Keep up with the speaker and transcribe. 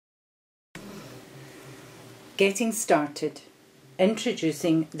Getting started.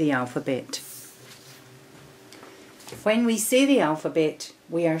 Introducing the alphabet. When we say the alphabet,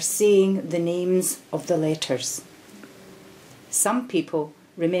 we are saying the names of the letters. Some people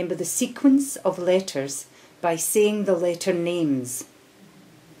remember the sequence of letters by saying the letter names.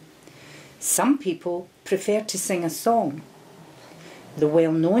 Some people prefer to sing a song. The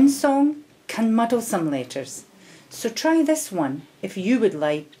well-known song can muddle some letters, so try this one if you would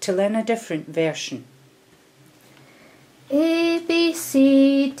like to learn a different version. A, B,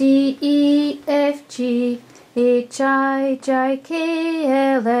 C, D, E, F, G, H, I, J, K,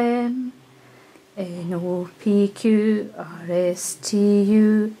 L, M, N, O, P, Q, R, S, T,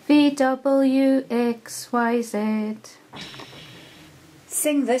 U, V, W, X, Y, Z.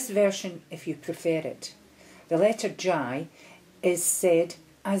 Sing this version if you prefer it. The letter J is said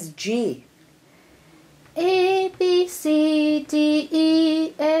as J. A, B, C, D,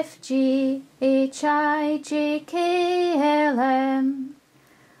 E, F, G, H, I, J, K, L, M,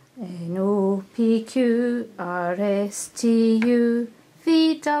 N, O, P, Q, R, S, T, U,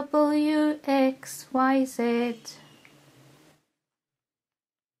 V, W, X, Y, Z.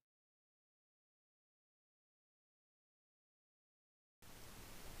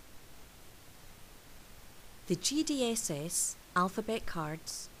 The GDSS alphabet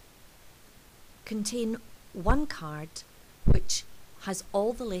cards contain one card which has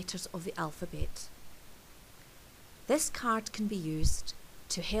all the letters of the alphabet. This card can be used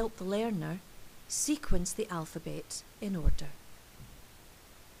to help the learner sequence the alphabet in order.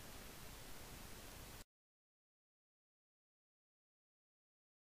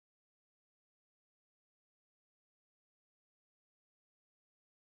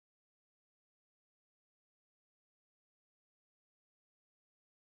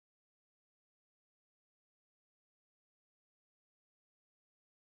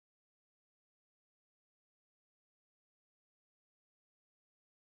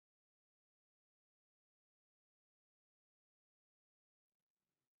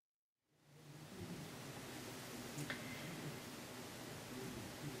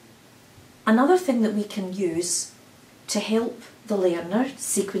 Another thing that we can use to help the learner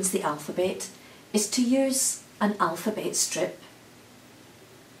sequence the alphabet is to use an alphabet strip.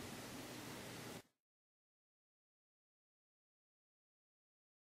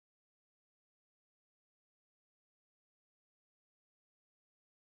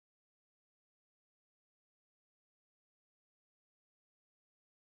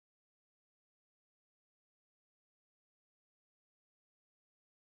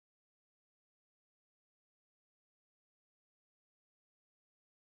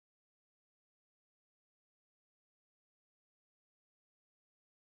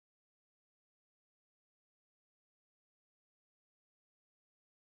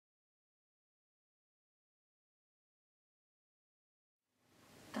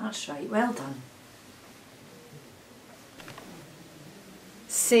 That's right, well done.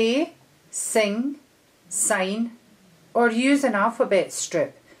 Say, sing, sign, or use an alphabet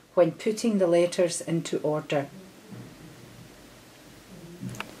strip when putting the letters into order.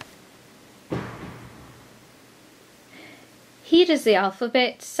 Here is the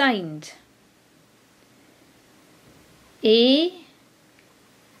alphabet signed. A,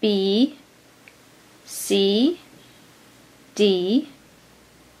 B, C, D,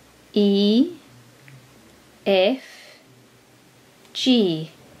 E, F,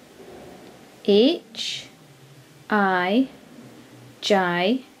 G, H, I,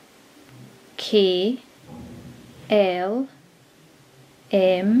 J, K, L,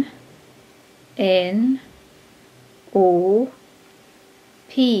 M, N, O,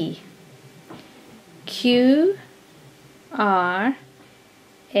 P, Q, R,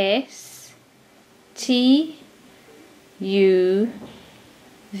 S, T, U,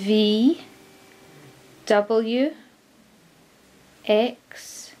 V, W,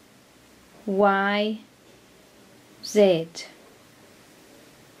 X, Y, Z.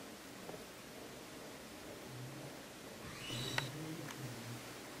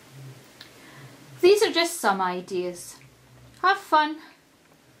 These are just some ideas. Have fun.